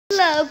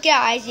Hello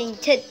guys,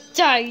 and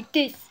today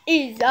this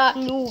is a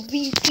new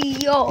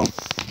video.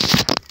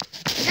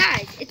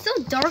 Guys, it's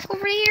so dark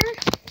over here.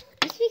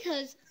 That's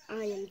because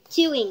I am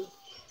doing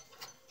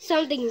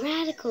something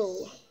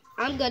radical.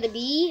 I'm gonna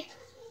be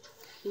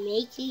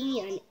making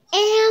an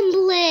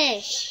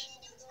ambush.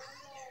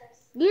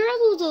 Hear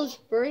those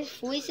bird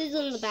voices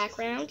in the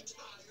background?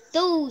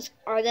 Those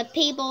are the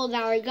people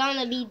that are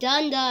gonna be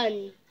done.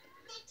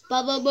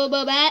 Batman.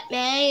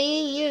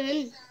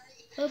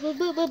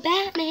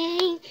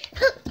 Batman.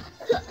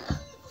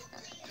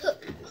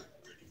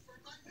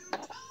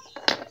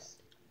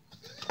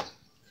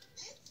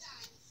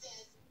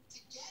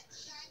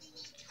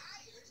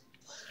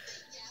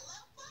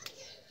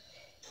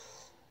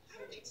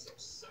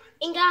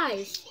 And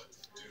guys,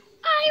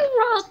 I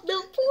robbed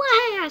the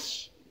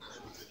Flash.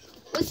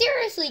 Well,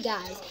 seriously,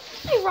 guys,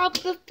 I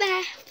robbed the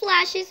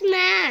Flash's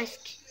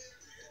mask.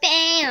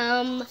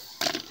 Bam!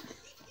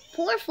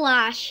 Poor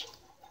Flash.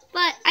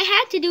 But I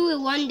had to do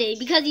it one day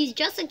because he's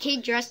just a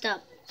kid dressed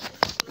up.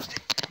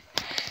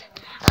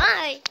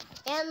 I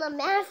am the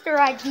master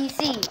at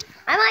DC.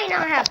 I might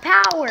not have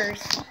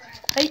powers.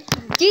 But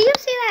do you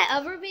see that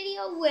other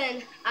video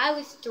when I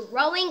was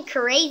throwing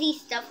crazy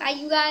stuff at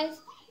you guys?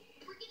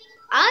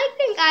 I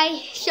think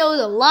I showed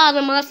a lot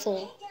of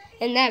muscle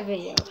in that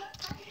video.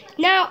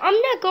 Now,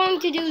 I'm not going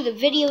to do the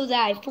video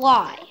that I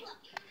fly.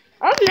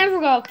 I'm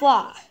never going to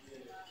fly.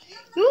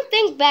 You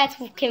think bats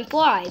can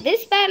fly.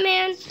 This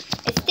Batman is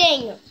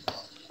staying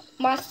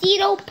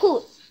mosquito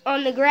poop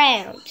on the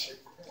ground.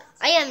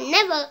 I am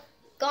never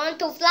going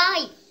to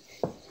fly.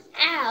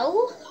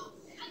 Ow.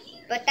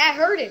 But that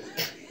hurted.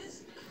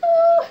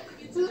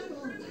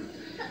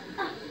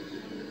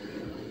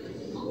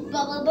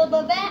 Batman.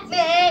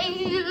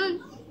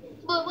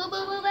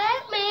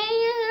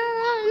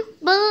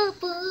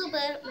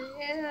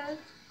 Batman.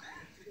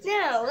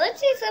 Now, let's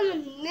see some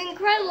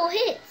incredible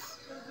hits.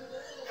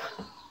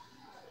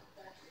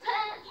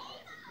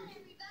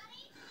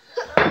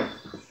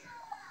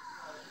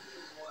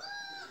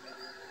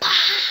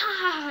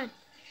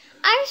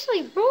 I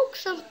actually broke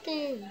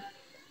something.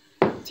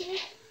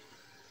 And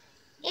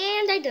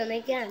I done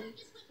it again.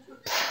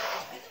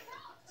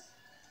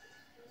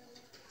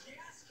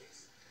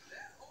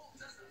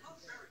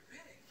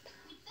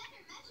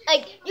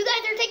 Like, you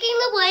guys are taking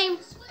the blame.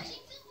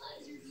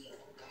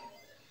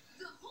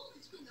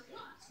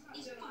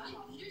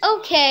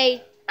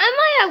 Okay, I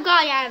might have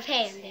got out of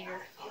hand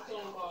there.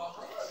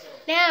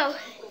 Now,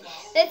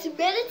 let's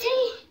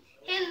meditate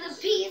in the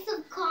peace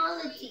of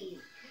quality.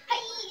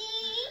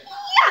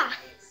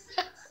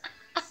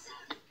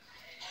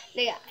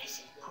 Yeah.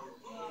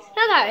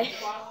 Now guys,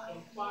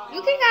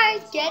 you can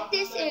guys get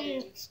this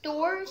in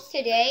stores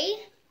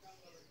today,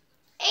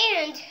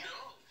 and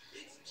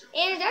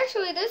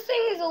actually this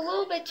thing is a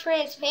little bit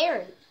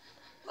transparent.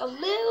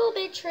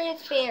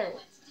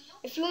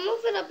 If you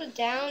move it up and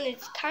down,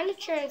 it's kind of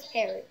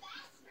transparent.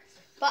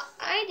 But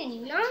I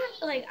did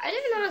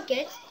not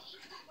get,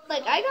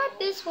 I got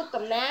this with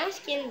the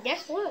mask, and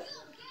guess what?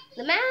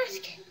 The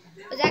mask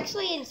was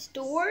actually in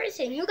stores,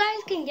 and you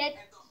guys can get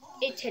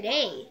it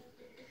today.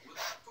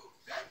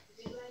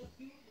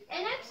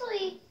 And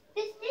actually,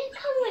 this did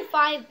come with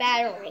 5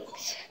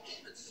 batarangs.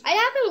 I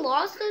haven't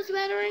lost those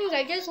batarangs.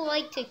 I just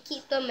like to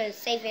keep them in a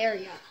safe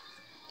area.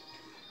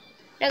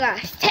 Now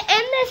guys, to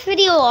end this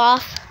video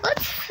off,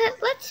 let's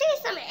see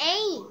some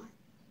aim.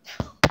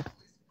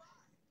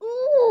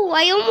 Ooh,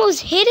 I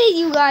almost hit it,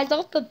 you guys,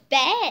 off the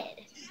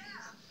bed.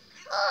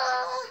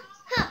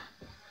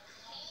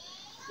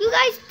 You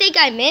guys think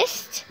I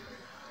missed?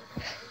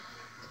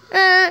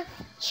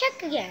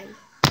 Check again.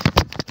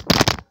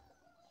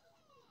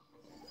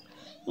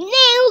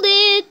 Nailed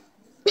it!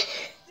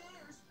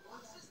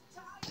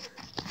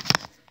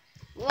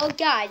 Well,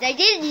 guys, I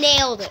did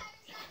nail it.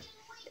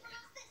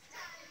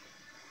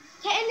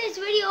 To end this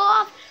video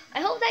off,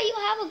 I hope that you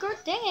have a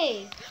good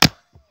day.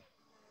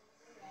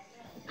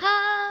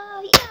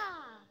 Yeah.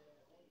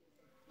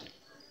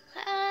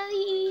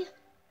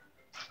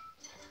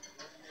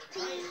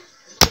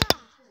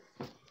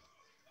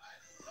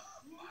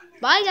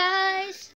 Bye, guys.